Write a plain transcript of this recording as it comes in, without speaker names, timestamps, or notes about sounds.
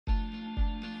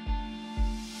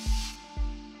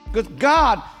Because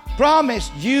God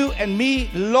promised you and me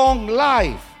long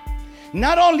life.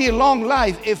 Not only a long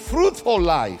life, a fruitful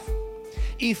life,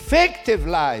 effective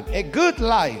life, a good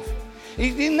life.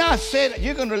 He did not say that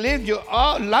you're going to live your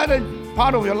latter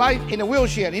part of your life in a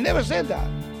wheelchair. He never said that.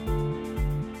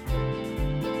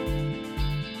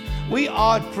 We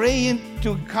are praying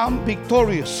to become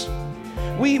victorious.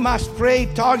 We must pray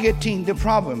targeting the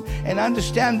problem and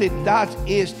understand that that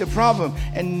is the problem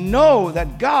and know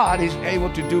that God is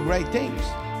able to do great things.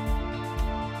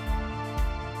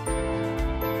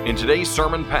 In today's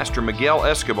sermon, Pastor Miguel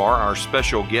Escobar, our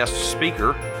special guest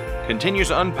speaker,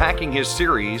 continues unpacking his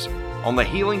series on the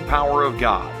healing power of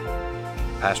God.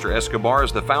 Pastor Escobar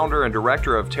is the founder and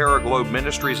director of Terra Globe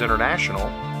Ministries International,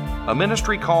 a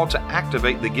ministry called to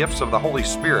activate the gifts of the Holy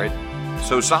Spirit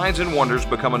so signs and wonders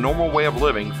become a normal way of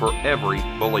living for every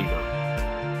believer.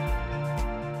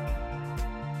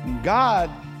 God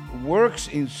works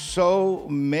in so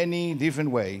many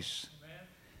different ways.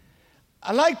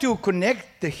 I like to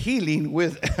connect the healing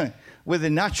with the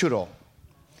natural.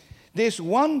 There's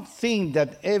one thing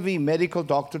that every medical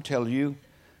doctor tells you,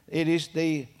 it is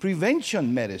the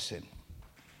prevention medicine.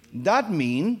 That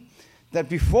means that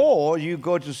before you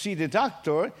go to see the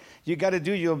doctor, you got to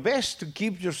do your best to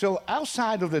keep yourself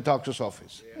outside of the doctor's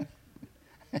office.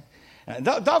 Yeah.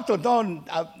 Doctor don't,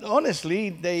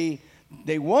 honestly,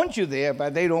 they want you there,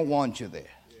 but they don't want you there.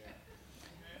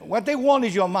 Yeah. What they want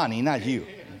is your money, not you.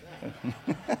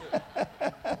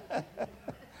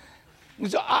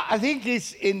 So I think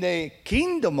it's in the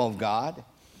kingdom of God,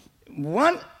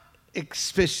 one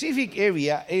specific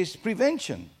area is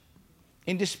prevention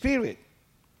in the spirit.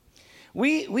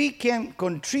 We can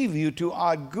contribute to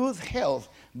our good health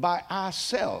by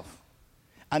ourselves,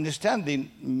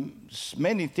 understanding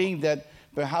many things that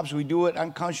perhaps we do it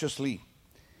unconsciously.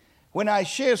 When I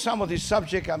share some of this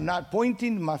subject, I'm not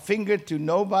pointing my finger to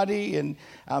nobody and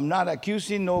I'm not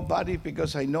accusing nobody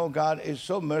because I know God is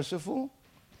so merciful.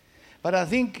 But I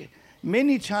think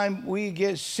many times we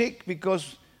get sick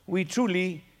because we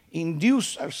truly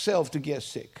induce ourselves to get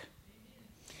sick.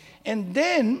 And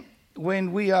then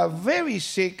when we are very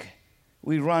sick,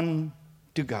 we run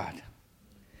to God.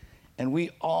 And we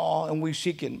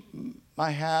seek Him.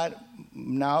 I had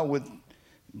now with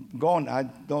gone, I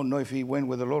don't know if he went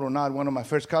with the Lord or not, one of my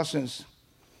first cousins.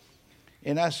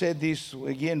 And I said this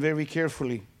again very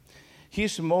carefully. He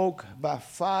smoked about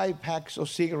 5 packs of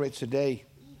cigarettes a day.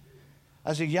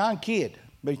 As a young kid,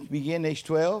 began age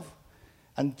 12,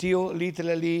 until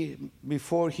literally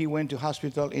before he went to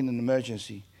hospital in an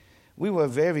emergency. We were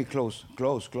very close.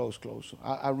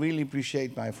 I really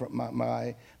appreciate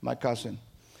my cousin.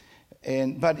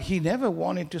 But he never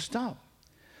wanted to stop.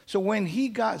 So when he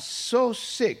got so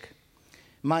sick,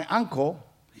 my uncle,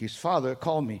 his father,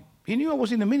 called me. He knew I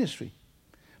was in the ministry.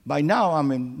 By now,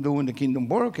 I'm doing the kingdom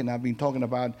work, and I've been talking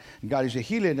about God is a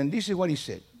healer. And this is what he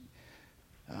said.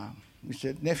 He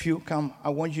said, nephew, come, I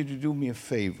want you to do me a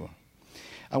favor.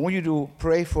 I want you to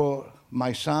pray for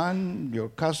my son, your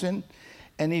cousin,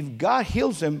 and if God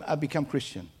heals him, I become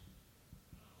Christian.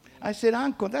 I said,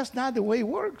 uncle, that's not the way it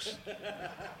works.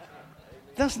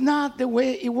 That's not the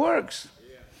way it works.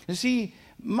 You see,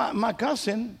 my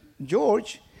cousin,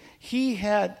 George, he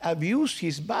had abused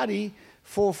his body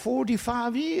for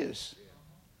 45 years.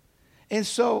 And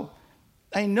so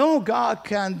I know God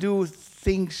can do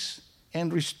things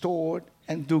and restore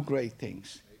and do great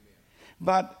things.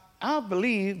 But I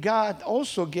believe God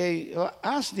also gave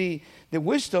us the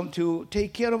wisdom to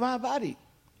take care of our body.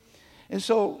 And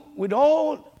so with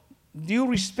all due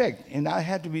respect, and I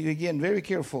had to be, again, very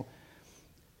careful,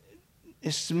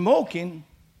 smoking,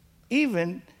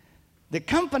 even the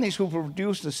companies who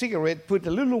produce the cigarette put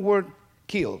the little word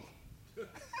kill.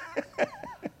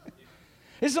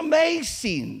 It's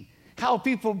amazing how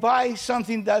people buy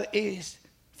something that is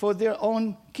for their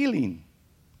own killing.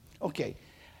 Okay,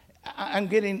 I'm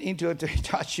getting into a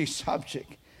touchy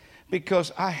subject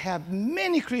because I have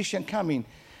many Christians coming,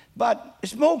 but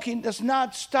smoking does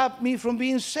not stop me from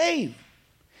being saved.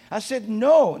 I said,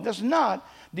 no, it does not.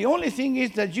 The only thing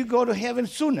is that you go to heaven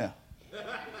sooner.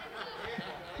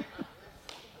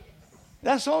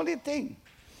 That's the only thing.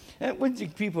 And when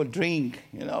people drink,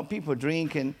 people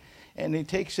drink and it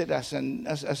takes it as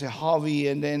a hobby,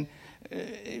 and then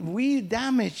we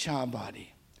damage our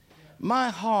body. My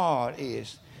heart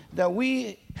is that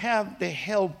we have the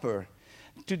helper.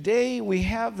 Today we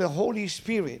have the Holy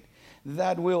Spirit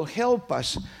that will help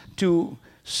us to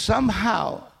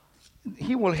somehow,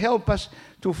 He will help us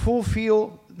to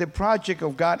fulfill the project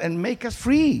of God and make us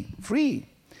free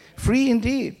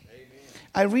indeed.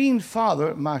 Irene's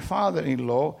father, my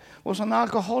father-in-law, was an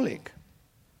alcoholic.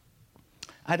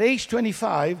 At age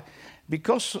 25,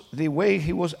 because the way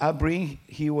he was upbringing,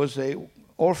 he was a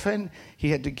orphan. He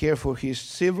had to care for his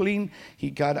sibling.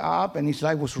 He got up, and his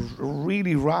life was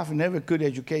really rough. Never could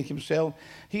educate himself.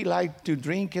 He liked to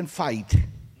drink and fight.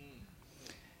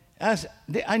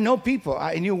 I know people.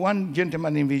 I knew one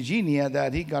gentleman in Virginia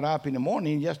that he got up in the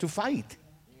morning just to fight.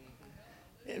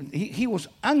 He was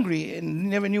angry and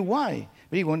never knew why,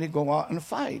 but he wanted to go out and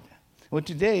fight. Well,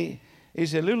 today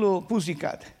is a little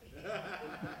pussycat.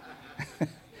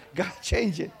 God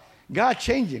changed it. God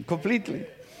changed it completely.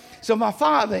 So my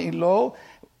father-in-law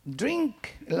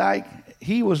drank like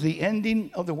he was the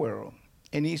ending of the world.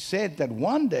 And he said that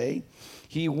one day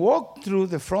he walked through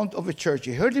the front of a church.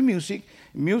 He heard the music.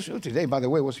 Music today, by the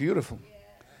way, was beautiful. Yeah.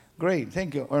 Great.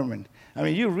 Thank you, Erman. I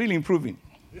mean, you're really improving.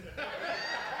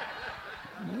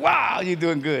 Wow, you're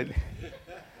doing good.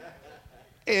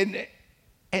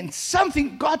 And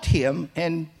something got him,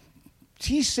 and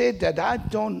he said that I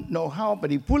don't know how, but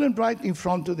he pulled him right in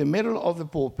front to the middle of the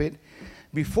pulpit.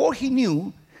 Before he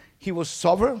knew, he was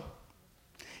sober.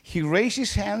 He raised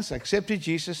his hands, accepted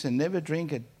Jesus, and never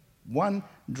drank one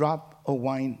drop of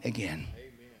wine again.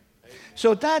 Amen.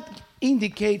 So that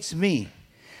indicates me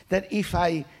that if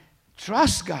I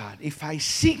trust God, if I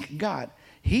seek God,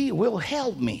 He will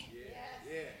help me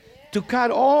to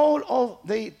cut all of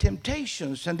the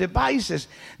temptations and devices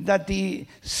that the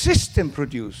system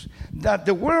produced, that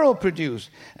the world produced.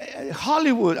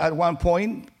 Hollywood at one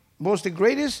point was the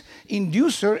greatest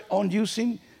inducer on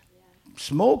using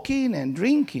smoking and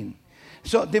drinking.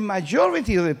 So the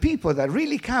majority of the people that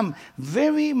really come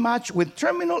very much with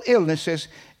terminal illnesses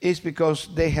is because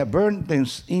they have burned them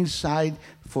inside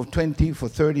for 20, for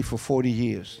 30, for 40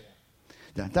 years.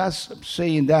 That's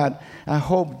saying that. I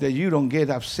hope that you don't get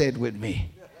upset with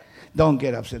me. Don't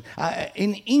get upset.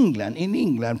 In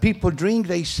England, people drink,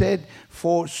 they said,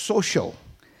 for social.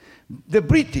 The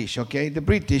British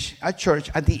at church,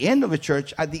 at the end of a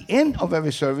church, at the end of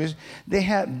every service, they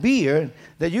have beer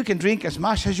that you can drink as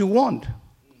much as you want,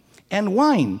 and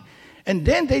wine. And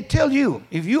then they tell you,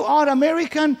 if you are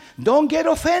American, don't get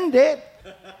offended.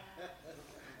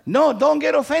 No, don't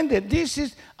get offended. This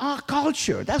is our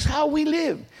culture. That's how we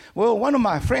live. Well, one of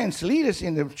my friends, leaders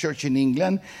in the church in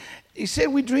England, he said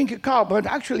we drink a cup, but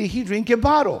actually he drank a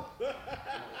bottle.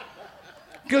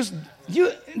 Because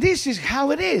this is how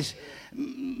it is.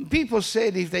 People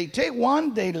said if they take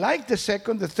one, they like the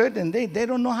second, the third, and they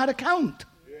don't know how to count.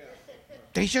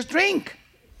 They just drink.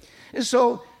 And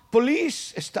so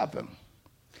police stopped them.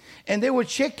 And they were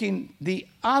checking the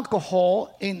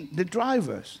alcohol in the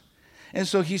drivers. And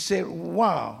so he said,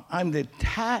 wow, I'm the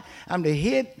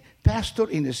head pastor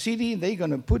in the city. They're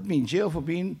going to put me in jail for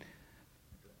being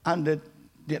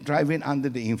driving under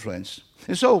the influence.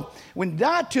 And so when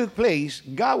that took place,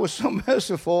 God was so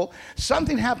merciful.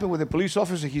 Something happened with the police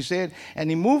officer, he said, and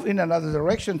he moved in another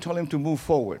direction, told him to move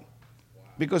forward. Wow.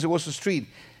 Because it was a street.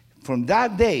 From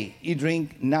that day, he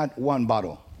drank not one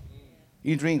bottle.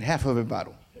 He drank half of a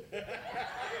bottle.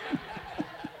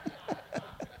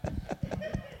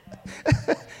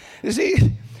 You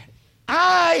see,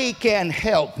 I can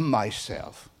help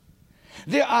myself.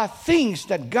 There are things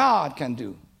that God can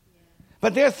do,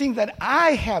 but there are things that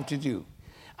I have to do.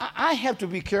 I have to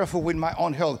be careful with my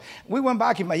own health. We went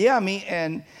back in Miami,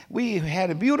 and we had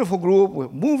a beautiful group. We're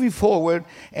moving forward,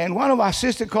 and one of our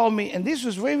sisters called me, and this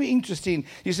was very interesting.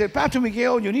 He said, Pastor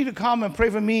Miguel, you need to come and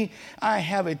pray for me. I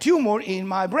have a tumor in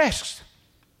my breast.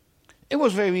 It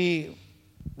was very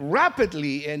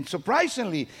rapidly and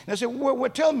surprisingly. And I said, well,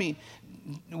 tell me,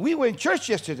 we were in church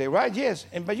yesterday, right? Yes.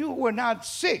 But you were not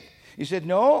sick. He said,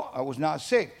 no, I was not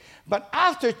sick. But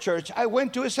after church, I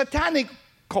went to a satanic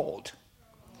cult.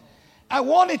 I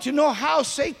wanted to know how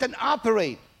Satan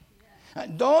operates.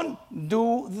 Don't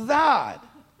do that.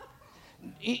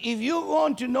 If you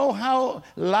want to know how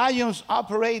lions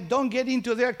operate, don't get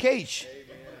into their cage.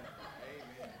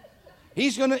 Amen.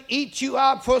 He's going to eat you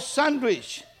up for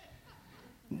sandwich.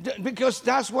 Because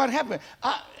that's what happened.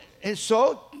 And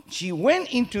so she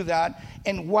went into that,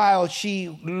 and while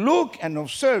she looked and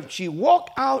observed, she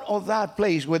walked out of that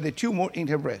place with the tumor in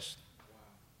her breast.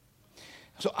 Wow.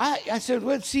 So I said,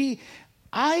 well, see,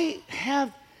 I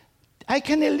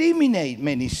can eliminate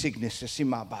many sicknesses in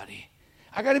my body.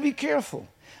 I got to be careful.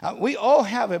 We all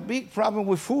have a big problem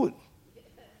with food.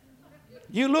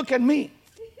 You look at me.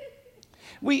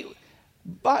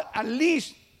 But at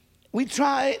least we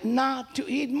try not to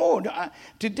eat more.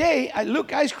 Today, I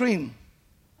look ice cream.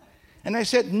 And I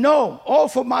said, no, all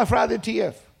for my brother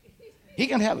TF. He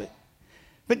can have it.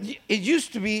 But it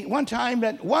used to be one time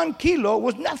that 1 kilo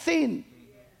was nothing.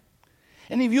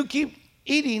 And if you keep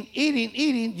eating,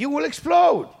 you will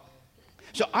explode.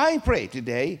 So I pray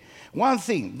today, one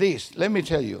thing, this, let me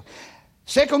tell you.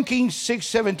 2 Kings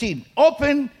 6:17,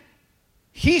 open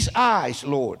his eyes,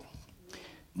 Lord,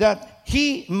 that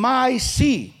he might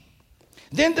see.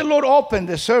 Then the Lord opened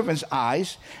the servant's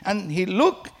eyes, and he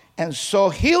looked and saw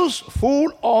hills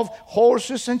full of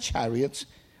horses and chariots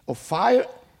of fire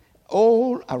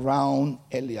all around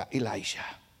Elijah.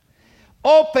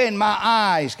 Open my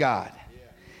eyes, God.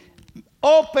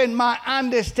 Open my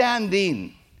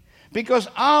understanding, because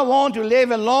I want to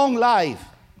live a long life.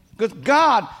 Because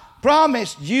God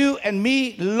promised you and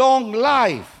me long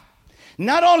life.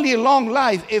 Not only a long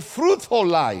life, a fruitful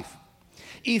life,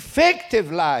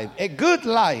 effective life, a good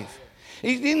life.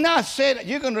 He did not say that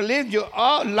you're going to live your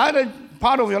latter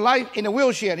part of your life in a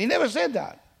wheelchair. He never said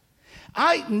that.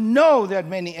 I know there are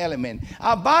many elements.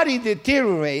 Our body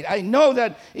deteriorates. I know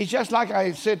that it's just like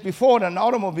I said before, an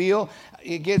automobile,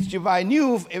 it gets you by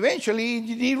new, eventually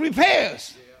you need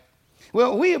repairs.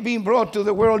 Well, we are being brought to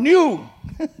the world new.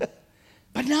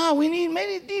 But now we need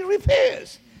many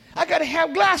repairs. I got to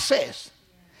have glasses.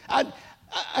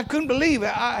 I couldn't believe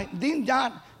it. I did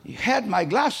not had my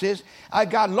glasses. I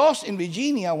got lost in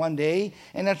Virginia one day,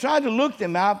 and I tried to look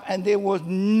them up, and there was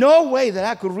no way that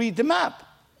I could read the map.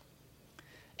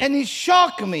 And it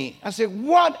shocked me. I said,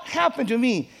 what happened to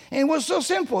me? And it was so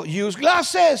simple. Use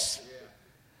glasses.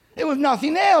 There was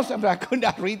nothing else, but I could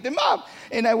not read them up.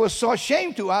 And I was so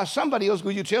ashamed to ask somebody else,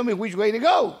 could you tell me which way to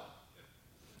go?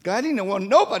 Because I didn't want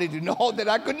nobody to know that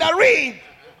I could not read.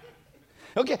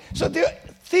 Okay, so there are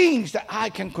things that I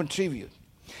can contribute.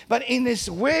 But in this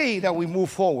way that we move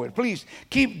forward, please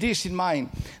keep this in mind.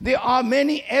 There are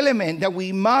many elements that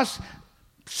we must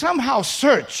somehow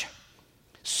search,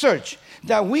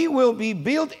 that we will be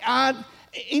built out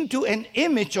into an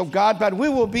image of God, but we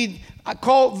will be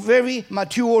called very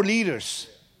mature leaders.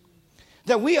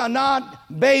 That we are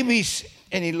not babies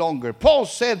any longer. Paul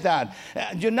said that.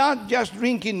 You're not just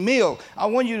drinking milk. I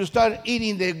want you to start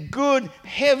eating the good,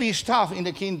 heavy stuff in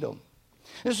the kingdom.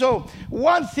 And so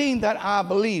one thing that I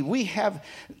believe we have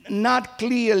not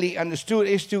clearly understood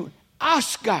is to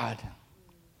ask God.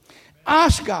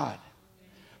 Ask God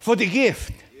for the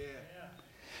gift.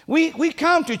 We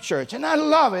come to church, and I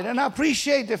love it, and I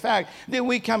appreciate the fact that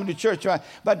we come to church.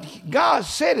 But God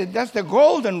said it. That's the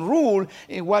golden rule.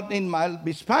 What in my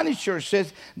Spanish church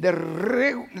says, the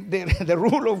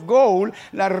rule of gold,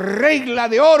 la regla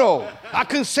de oro. I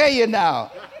can say it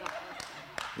now.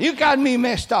 You got me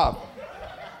messed up.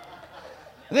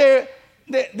 The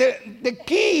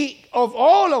key of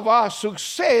all of our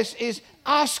success is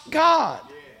ask God.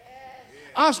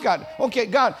 Ask God. Okay,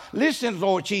 God, listen,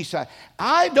 Lord Jesus.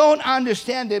 I don't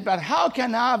understand it, but how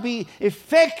can I be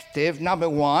effective, number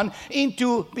one,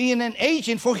 into being an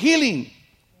agent for healing?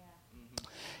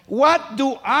 What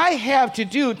do I have to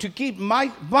do to keep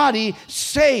my body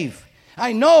safe?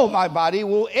 I know my body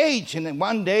will age, and then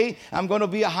one day I'm going to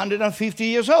be 150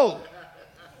 years old.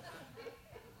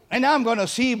 And I'm going to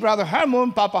see Brother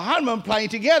Harmon, Papa Harmon playing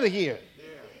together here.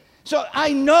 So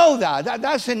I know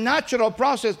that's a natural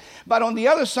process. But on the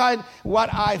other side,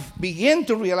 what I begin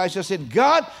to realize, I said,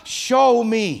 God, show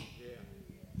me.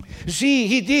 See,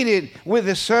 he did it with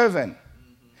the servant.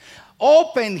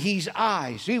 Open his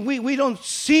eyes. See, we don't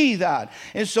see that.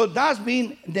 And so that's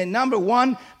been the number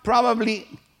one probably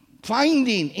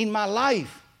finding in my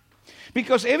life.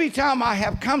 Because every time I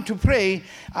have come to pray,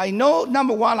 I know,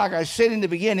 number one, like I said in the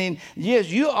beginning, yes,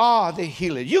 you are the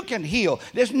healer. You can heal.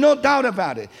 There's no doubt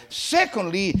about it.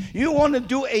 Secondly, you want to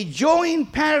do a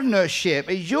joint partnership,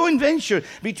 a joint venture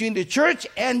between the church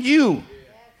and you.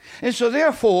 And so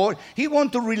therefore, he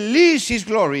wants to release his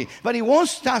glory, but he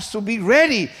wants us to be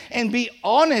ready and be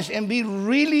honest and be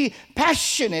really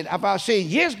passionate about saying,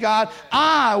 yes, God,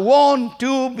 I want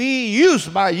to be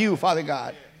used by you, Father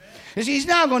God. You see, he's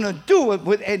not going to do it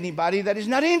with anybody that is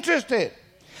not interested.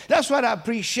 That's what I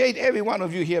appreciate every one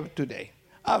of you here today.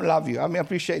 I love you. I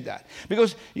appreciate that.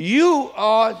 Because you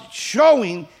are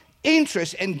showing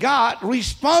interest, and God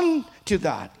responds to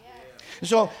that. Yeah.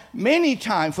 So many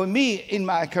times for me in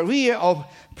my career of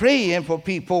praying for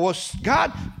people was,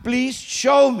 God, please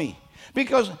show me.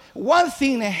 Because one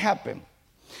thing that happened,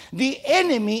 the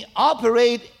enemy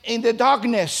operates in the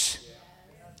darkness.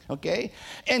 Okay?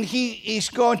 And he is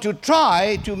going to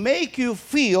try to make you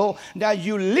feel that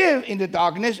you live in the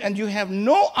darkness and you have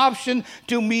no option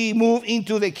to be moved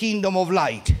into the kingdom of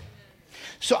light.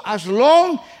 So as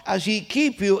long as he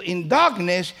keep you in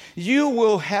darkness, you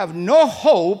will have no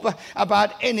hope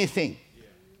about anything.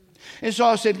 And so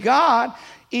I said, God,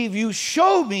 if you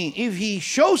show me, if he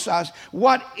shows us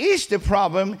what is the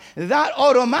problem, that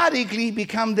automatically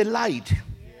becomes the light.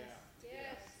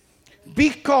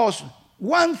 Because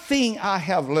One thing I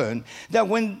have learned, that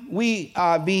when we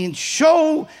are being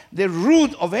shown the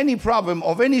root of any problem,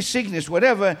 of any sickness,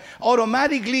 whatever,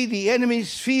 automatically the enemy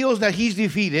feels that he's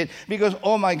defeated because,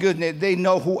 oh my goodness, they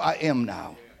know who I am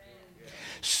now.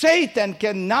 Satan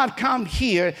cannot come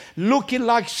here looking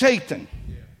like Satan,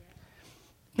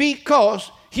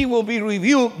 because he will be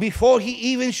rebuked before he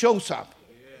even shows up.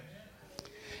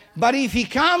 But if he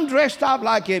comes dressed up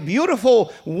like a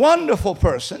beautiful, wonderful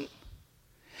person,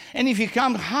 and if he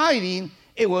comes hiding,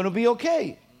 it will be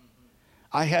okay.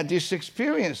 I had this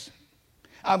experience.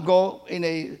 I go in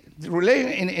a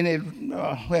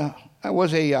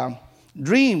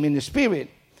dream in the spirit,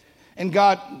 and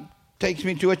God takes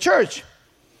me to a church,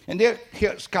 and there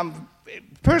comes a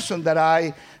person that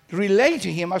I relate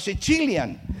to him as a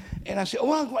Chilean, and I said, "Oh,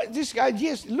 well, this guy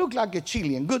just looked like a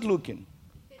Chilean, good looking."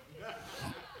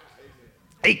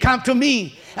 He came to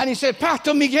me and he said,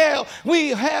 "Pastor Miguel, we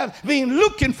have been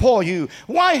looking for you.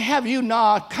 Why have you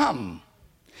not come?"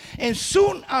 And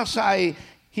soon as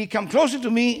he come closer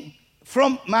to me,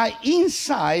 from my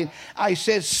inside, I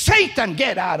said, "Satan,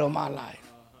 get out of my life."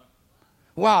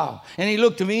 Wow. And he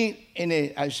looked to me,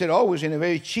 I said always in a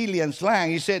very Chilean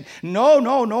slang. He said, no.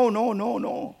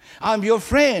 I'm your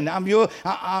friend. I'm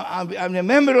a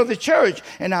member of the church.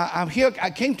 And I'm here.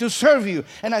 I came to serve you.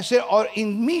 And I said, or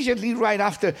immediately right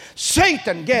after,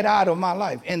 "Satan, get out of my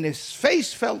life." And his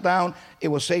face fell down. It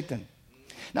was Satan.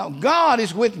 Now, God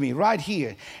is with me right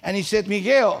here. And he said,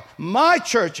 "Miguel, my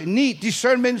church needs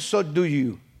discernment, so do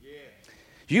you."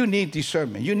 You need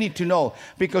discernment. You need to know,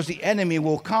 because the enemy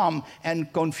will come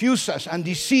and confuse us and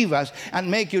deceive us and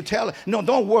make you tell, "No,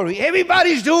 don't worry.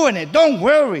 Everybody's doing it. Don't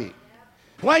worry."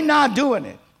 Why not doing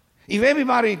it? If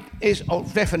everybody is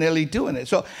definitely doing it.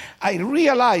 So I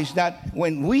realized that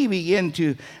when we begin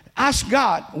to ask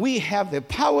God, we have the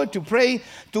power to pray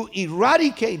to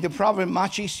eradicate the problem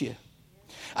much easier.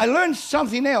 I learned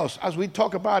something else as we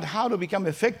talk about how to become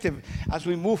effective as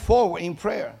we move forward in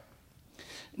prayer.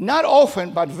 Not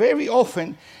often, but very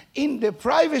often, in the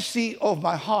privacy of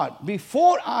my heart,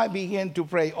 before I begin to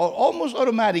pray, or almost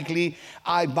automatically,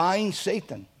 I bind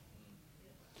Satan.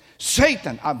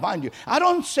 Satan, I bind you. I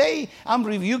don't say I'm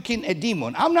rebuking a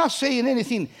demon. I'm not saying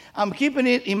anything. I'm keeping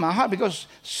it in my heart, because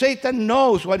Satan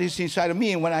knows what is inside of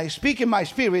me. And when I speak in my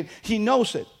spirit, he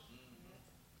knows it.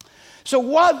 So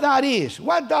what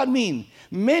that mean?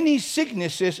 Many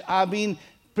sicknesses are being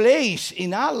placed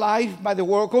in our life by the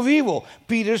work of evil.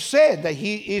 Peter said that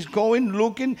he is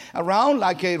looking around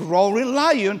like a roaring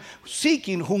lion,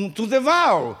 seeking whom to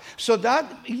devour. So that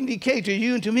indicates to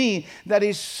you and to me that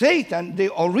is Satan,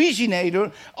 the originator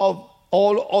of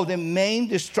all of the main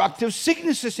destructive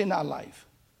sicknesses in our life.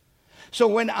 So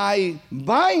when I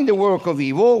bind the work of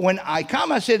evil, when I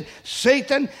come, I said,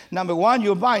 "Satan, number one,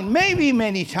 you bind." Maybe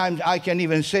many times I can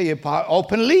even say it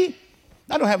openly.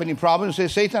 I don't have any problem. Say,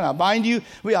 "Satan, I bind you."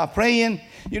 We are praying.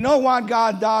 You know what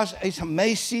God does? It's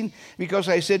amazing, because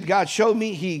I said, God showed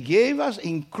me. He gave us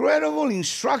incredible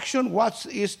instruction. What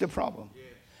is the problem? Yeah.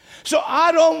 So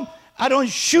I don't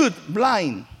shoot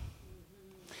blind.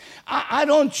 I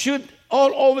don't shoot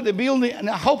all over the building and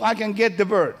I hope I can get the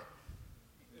bird.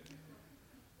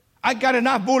 I got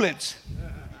enough bullets.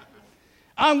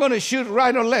 I'm going to shoot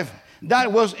right or left.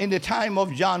 That was in the time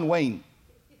of John Wayne.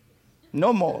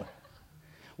 No more.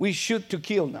 We shoot to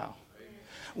kill now.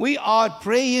 We are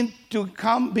praying to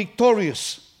come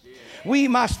victorious. We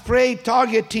must pray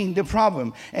targeting the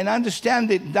problem and understand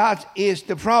that that is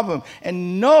the problem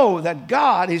and know that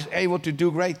God is able to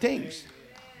do great things.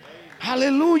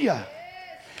 Hallelujah.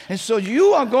 And so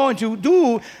you are going to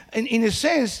do, in a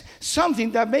sense,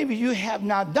 something that maybe you have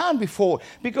not done before,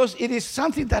 because it is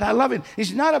something that I love it.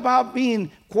 It's not about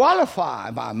being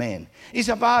qualified by men. It's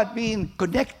about being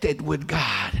connected with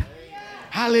God.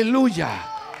 Hallelujah.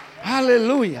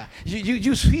 Hallelujah. You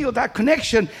just feel that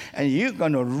connection, and you're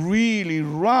going to really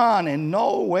run, and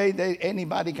no way that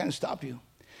anybody can stop you.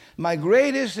 My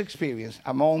greatest experience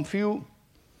among few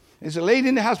is a lady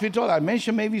in the hospital. I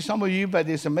mentioned maybe some of you, but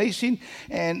it's amazing.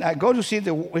 And I go to see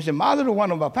the mother of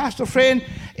one of our pastor friend,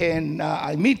 and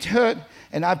I meet her,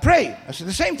 and I pray. I said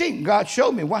the same thing. God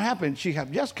showed me what happened. She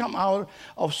had just come out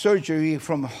of surgery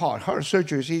from heart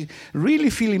surgery. She's really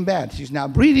feeling bad. She's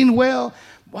not breathing well.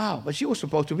 Wow, but she was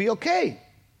supposed to be okay.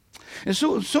 And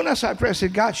so as soon as I prayed, I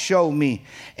said, God, show me.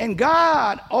 And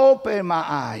God opened my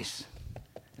eyes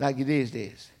like it is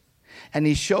this. And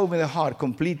he showed me the heart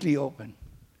completely open.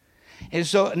 And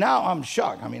so now I'm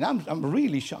shocked. I mean, I'm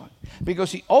really shocked,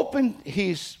 because he opened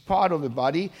his part of the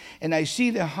body, and I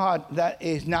see the heart that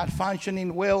is not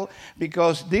functioning well,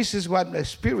 because this is what the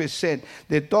Spirit said.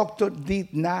 The doctor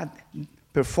did not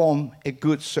perform a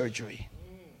good surgery.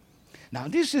 Now,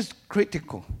 this is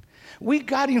critical. We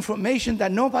got information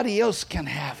that nobody else can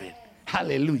have it.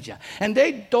 Hallelujah. And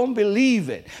they don't believe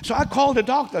it. So I called the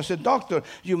doctor. I said, doctor,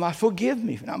 you must forgive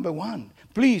me. Number one,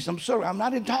 please, I'm sorry. I'm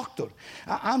not a doctor.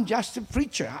 I'm just a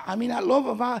preacher. I mean,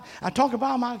 I talk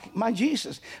about my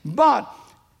Jesus. But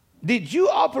did you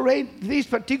operate this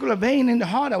particular vein in the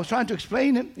heart? I was trying to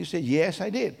explain it. He said, yes, I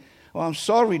did. Oh, I'm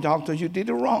sorry, doctor. You did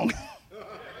it wrong.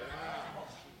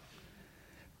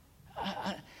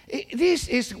 This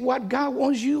is what God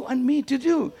wants you and me to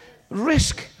do.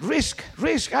 Risk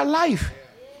our life.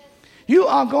 You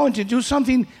are going to do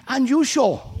something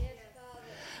unusual.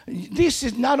 This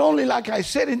is not only, like I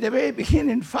said in the very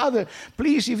beginning, Father,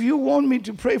 please, if you want me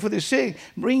to pray for the sick,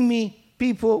 bring me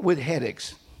people with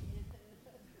headaches.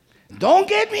 Don't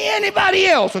get me anybody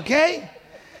else, okay?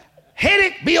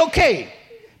 Headache, be okay.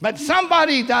 But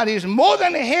somebody that is more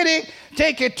than a headache,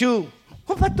 take it to,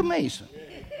 what about the Mason?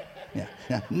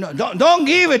 Yeah. No, don't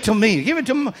give it to me. Give it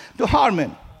to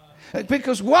Harmon.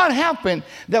 Because what happened?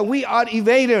 That we are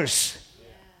evaders.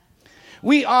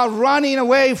 We are running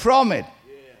away from it.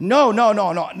 No.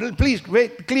 Please,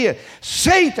 clear.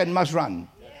 Satan must run.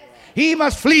 He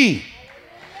must flee.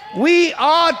 We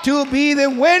are to be the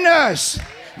winners,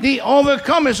 the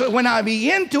overcomers. So when I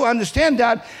begin to understand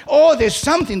that, there's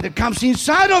something that comes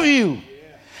inside of you.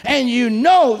 And you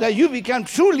know that you become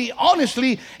truly,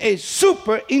 honestly, a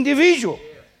super individual.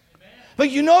 But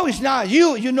you know it's not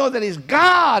you. You know that it's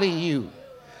God in you.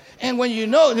 And when you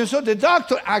know, and so the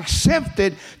doctor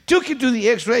accepted, took it to the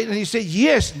x-ray, and he said,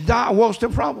 yes, that was the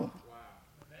problem.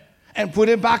 And put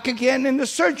it back again in the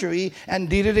surgery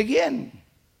and did it again.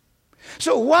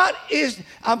 So what is,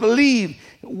 I believe,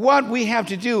 what we have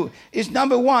to do is,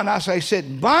 number one, as I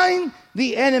said, bind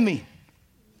the enemy.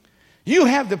 You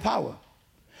have the power.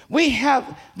 We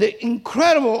have the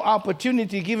incredible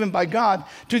opportunity given by God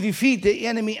to defeat the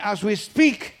enemy as we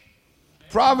speak.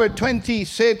 Proverbs 20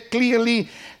 said clearly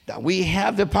that we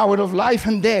have the power of life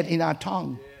and death in our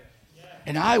tongue.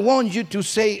 And I want you to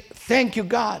say, thank you,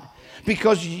 God,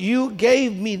 because you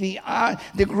gave me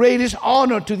the greatest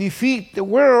honor to defeat the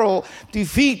world,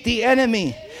 defeat the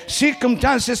enemy.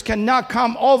 Circumstances cannot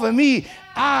come over me.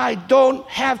 I don't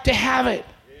have to have it.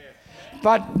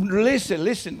 But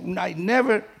listen, I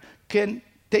never can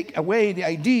take away the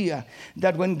idea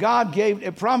that when God gave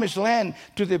a promised land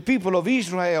to the people of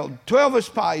Israel, 12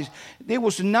 spies, it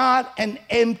was not an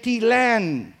empty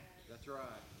land. That's right.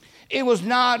 It was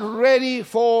not ready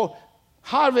for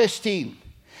harvesting.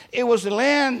 It was a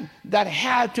land that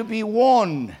had to be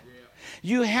won. Yeah.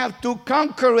 You have to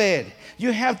conquer it.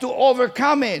 You have to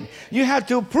overcome it. You have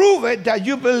to prove it that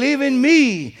you believe in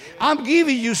me. I'm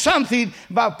giving you something,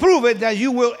 but prove it that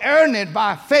you will earn it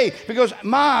by faith. Because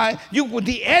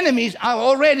the enemies are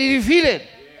already defeated.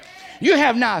 You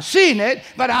have not seen it,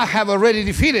 but I have already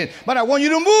defeated. But I want you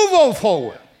to move on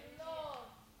forward.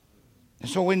 And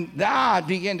so when that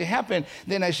began to happen,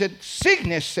 then I said,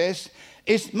 sickness says,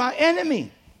 it's my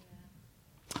enemy.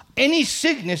 Any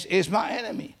sickness is my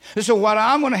enemy. So what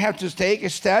I'm going to have to take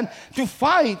is stand to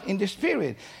fight in the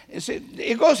spirit.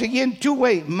 It goes again two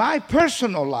ways. My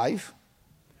personal life,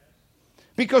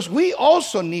 because we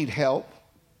also need help.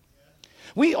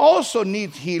 We also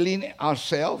need healing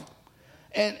ourselves.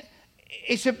 And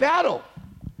it's a battle.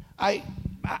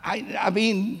 I've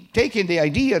been taking the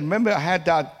idea. Remember I had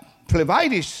that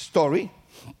phlebitis story.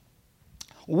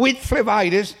 With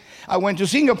phlebitis, I went to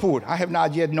Singapore. I have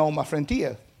not yet known my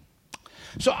frontier.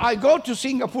 So I go to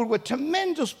Singapore with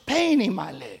tremendous pain in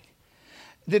my leg.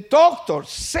 The doctor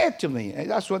said to me,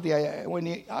 and that's what when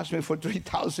he asked me for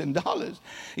 $3,000,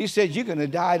 he said, you're going to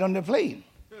die on the plane.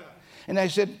 And I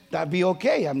said, that'd be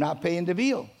okay. I'm not paying the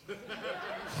bill.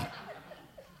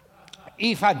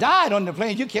 If I died on the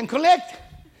plane, you can collect.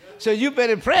 So you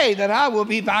better pray that I will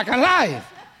be back alive.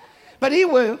 But he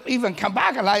will even come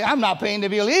back alive. I'm not paying the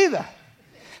bill either.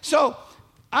 So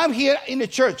I'm here in the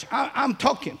church. I'm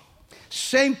talking.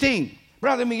 Same thing.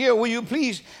 Brother Miguel, will you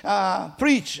please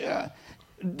preach?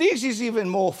 This is even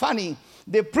more funny.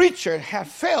 The preacher had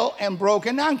fell and broke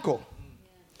an ankle.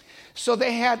 So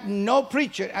they had no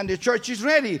preacher, and the church is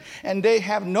ready, and they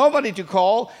have nobody to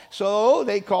call. So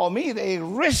they call me. They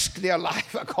risk their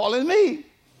life by calling me.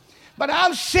 But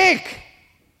I'm sick.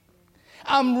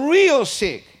 I'm real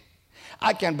sick.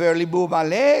 I can barely move my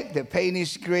leg. The pain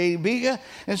is getting bigger.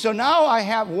 And so now I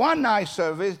have one night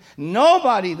service.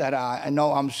 Nobody that I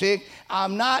know I'm sick.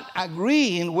 I'm not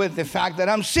agreeing with the fact that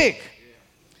I'm sick.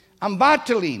 I'm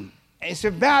battling. It's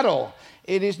a battle.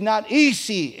 It is not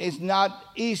easy. It's not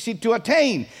easy to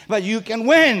attain. But you can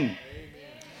win. Amen.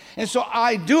 And so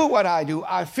I do what I do.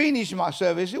 I finish my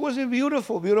service. It was a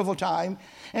beautiful, beautiful time.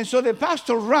 And so the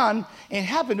pastor ran, and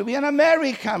happened to be an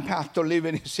American pastor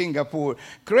living in Singapore.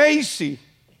 Crazy.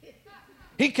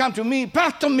 He came to me,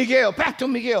 Pastor Miguel,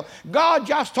 God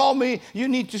just told me you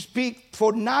need to speak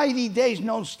for 90 days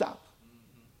nonstop.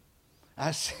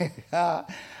 I said,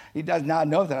 he does not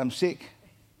know that I'm sick.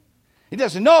 He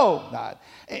doesn't know that.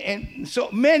 And so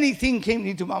many things came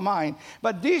into my mind.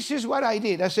 But this is what I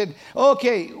did. I said,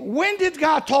 okay, when did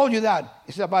God told you that?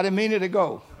 He said, about a minute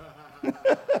ago.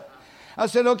 I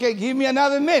said, okay, give me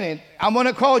another minute. I'm going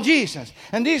to call Jesus.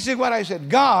 And this is what I said.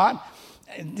 God,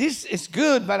 this is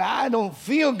good, but I don't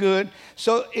feel good.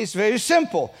 So it's very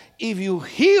simple. If you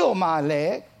heal my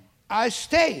leg, I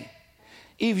stay.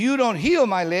 If you don't heal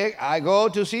my leg, I go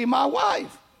to see my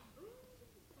wife.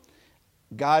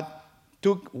 God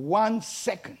took 1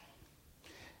 second,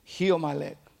 heal my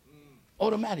leg.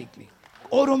 Automatically.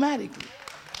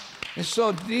 And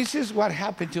so this is what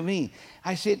happened to me.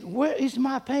 I said, where is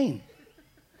my pain?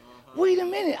 Wait a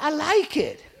minute, I like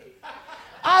it.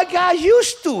 I got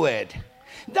used to it.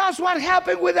 That's what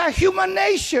happened with our human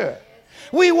nature.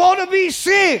 We want to be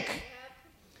sick.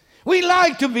 We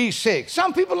like to be sick.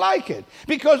 Some people like it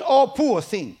because, oh, poor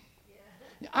thing.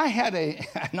 I had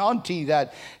an auntie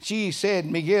that she said,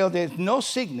 Miguel, there's no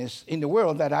sickness in the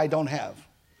world that I don't have.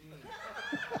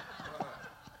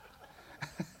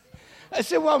 I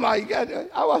said, well, my God,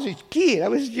 I was a kid. I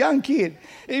was a young kid.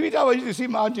 Every time I used to see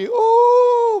my auntie,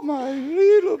 oh, my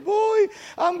little boy,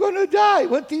 I'm going to die.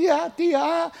 Well,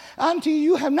 tia, auntie,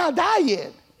 you have not died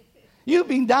yet. You've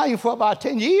been dying for about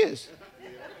 10 years.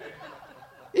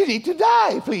 You need to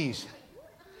die, please.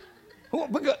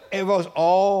 Because it was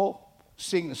all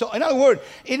sickness. So, in other words,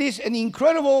 it is an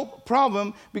incredible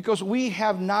problem because we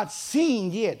have not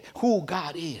seen yet who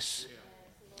God is.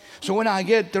 So when I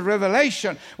get the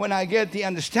revelation, when I get the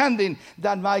understanding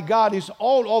that my God is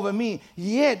all over me,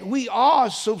 yet we are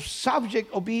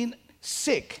subject of being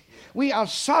sick. We are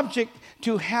subject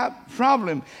to have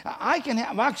problem. I can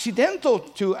have accidental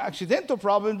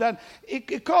problem that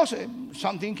it causes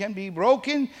something can be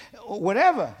broken,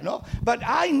 whatever. But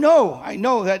I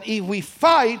know that if we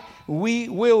fight, we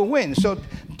will win. So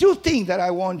 2 things that I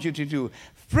want you to do.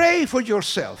 Pray for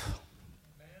yourself.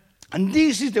 And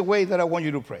this is the way that I want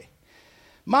you to pray.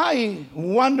 My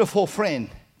wonderful friend,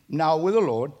 now with the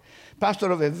Lord,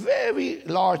 pastor of a very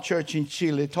large church in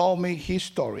Chile, told me his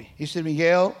story. He said,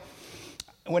 Miguel,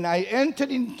 when I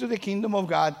entered into the kingdom of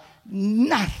God,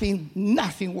 nothing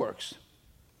works.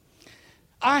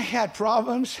 I had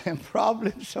problems. And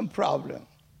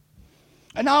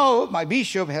now my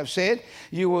bishop have said,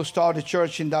 you will start a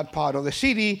church in that part of the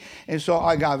city. And so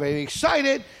I got very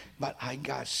excited, but I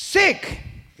got sick.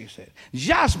 He said,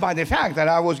 just by the fact that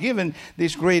I was given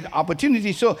this great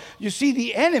opportunity. So you see,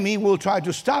 the enemy will try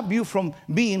to stop you from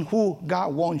being who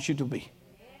God wants you to be.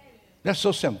 That's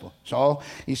so simple. So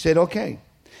he said, okay.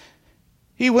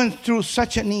 He went through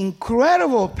such an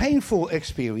incredible, painful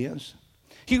experience.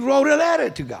 He wrote a letter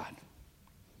to God.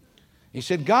 He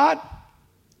said, God,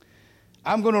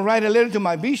 I'm going to write a letter to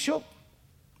my bishop,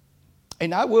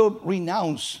 and I will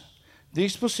renounce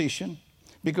this position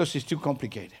because it's too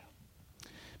complicated.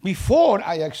 Before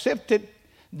I accepted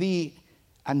the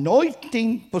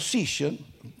anointing position,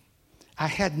 I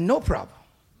had no problem.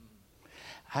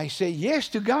 I said yes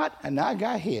to God, and I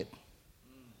got hit.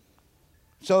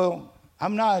 So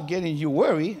I'm not getting you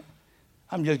worried.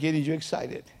 I'm just getting you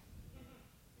excited.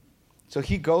 So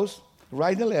he goes,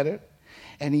 write the letter,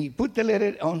 and he put the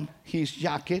letter on his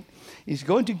jacket. He's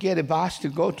going to get a bus to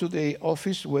go to the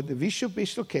office where the bishop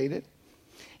is located.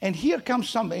 And here comes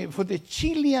somebody for the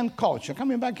Chilean culture.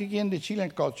 Coming back again, the Chilean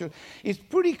culture, it's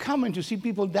pretty common to see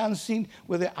people dancing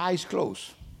with their eyes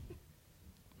closed.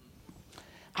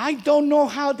 I don't know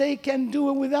how they can do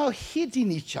it without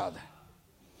hitting each other.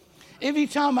 Every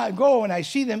time I go and I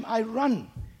see them, I run.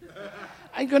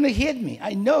 They're going to hit me.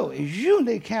 I know.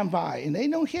 They come by and they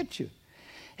don't hit you.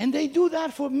 And they do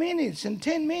that for minutes and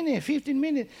 10 minutes, 15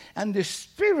 minutes. And the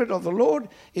Spirit of the Lord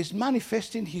is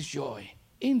manifesting His joy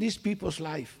in these people's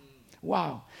life.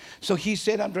 Wow. So he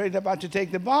said, I'm ready about to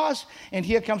take the bus. And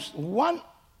here comes one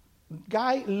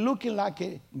guy looking like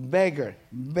a beggar,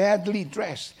 badly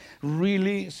dressed,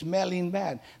 really smelling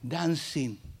bad,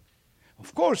 dancing.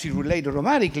 Of course, he related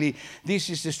automatically, this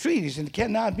is the street, he said, it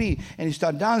cannot be. And he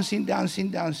started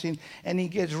dancing. And he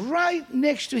gets right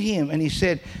next to him. And he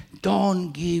said,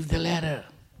 don't give the letter.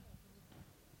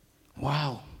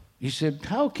 Wow. He said,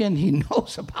 how can he know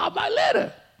about my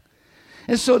letter?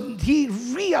 And so he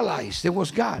realized there was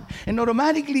God. And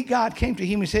automatically God came to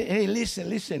him and said, hey,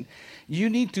 listen, you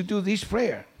need to do this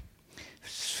prayer.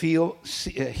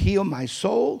 heal my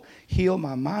soul, heal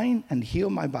my mind, and heal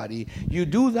my body. You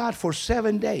do that for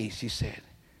 7 days, he said.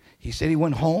 He said he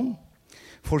went home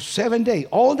for 7 days,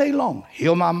 all day long.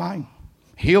 Heal my mind,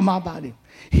 heal my body,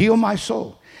 heal my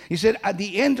soul. He said at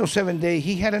the end of 7 days,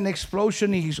 he had an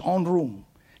explosion in his own room.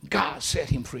 God set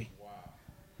him free. Wow.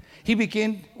 He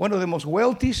became one of the most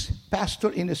wealthiest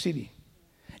pastors in the city.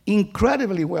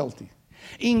 Incredibly wealthy,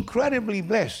 incredibly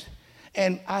blessed.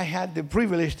 And I had the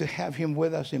privilege to have him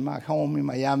with us in my home in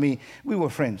Miami. We were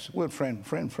friends. We were friend.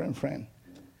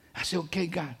 I said, okay,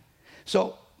 God.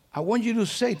 So I want you to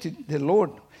say to the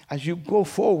Lord, as you go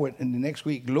forward in the next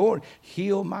week, Lord,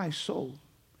 heal my soul,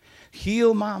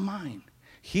 heal my mind,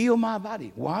 heal my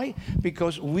body. Why?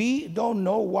 Because we don't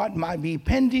know what might be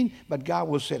pending, but God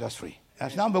will set us free.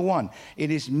 That's number one.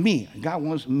 It is me. God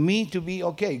wants me to be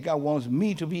okay. God wants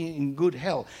me to be in good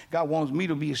health. God wants me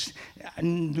to be,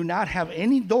 do not have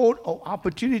any door or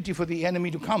opportunity for the enemy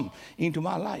to come into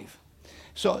my life.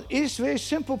 So it's a very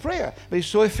simple prayer, but it's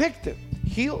so effective.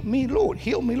 Heal me, Lord.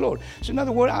 Heal me, Lord. So in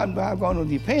other words, I'm not going to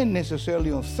depend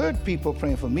necessarily on third people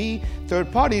praying for me,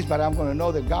 third parties, but I'm going to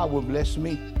know that God will bless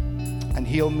me and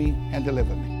heal me and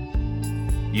deliver me.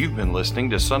 You've been listening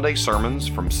to Sunday sermons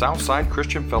from Southside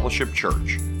Christian Fellowship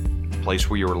Church, a place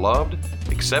where you are loved,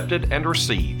 accepted, and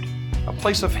received, a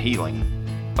place of healing,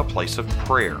 a place of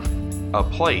prayer, a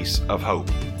place of hope.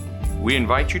 We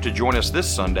invite you to join us this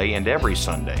Sunday and every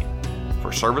Sunday.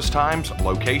 For service times,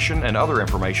 location, and other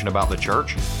information about the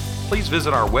church, please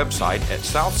visit our website at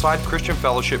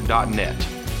southsidechristianfellowship.net.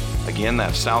 Again,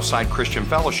 that's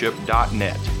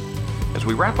southsidechristianfellowship.net. As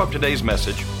we wrap up today's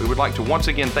message, we would like to once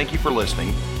again thank you for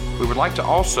listening. We would like to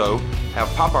also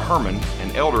have Papa Herman,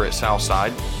 an elder at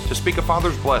Southside, to speak a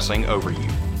Father's blessing over you.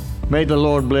 May the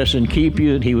Lord bless and keep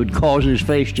you, that He would cause His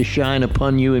face to shine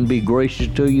upon you and be gracious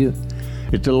to you,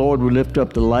 that the Lord would lift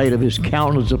up the light of His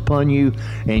countenance upon you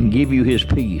and give you His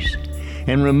peace.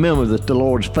 And remember that the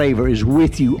Lord's favor is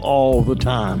with you all the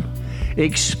time.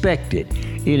 Expect it.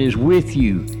 It is with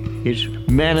you. It's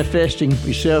manifesting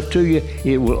itself to you.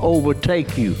 It will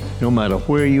overtake you no matter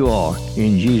where you are.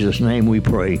 In Jesus' name we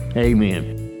pray.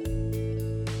 Amen.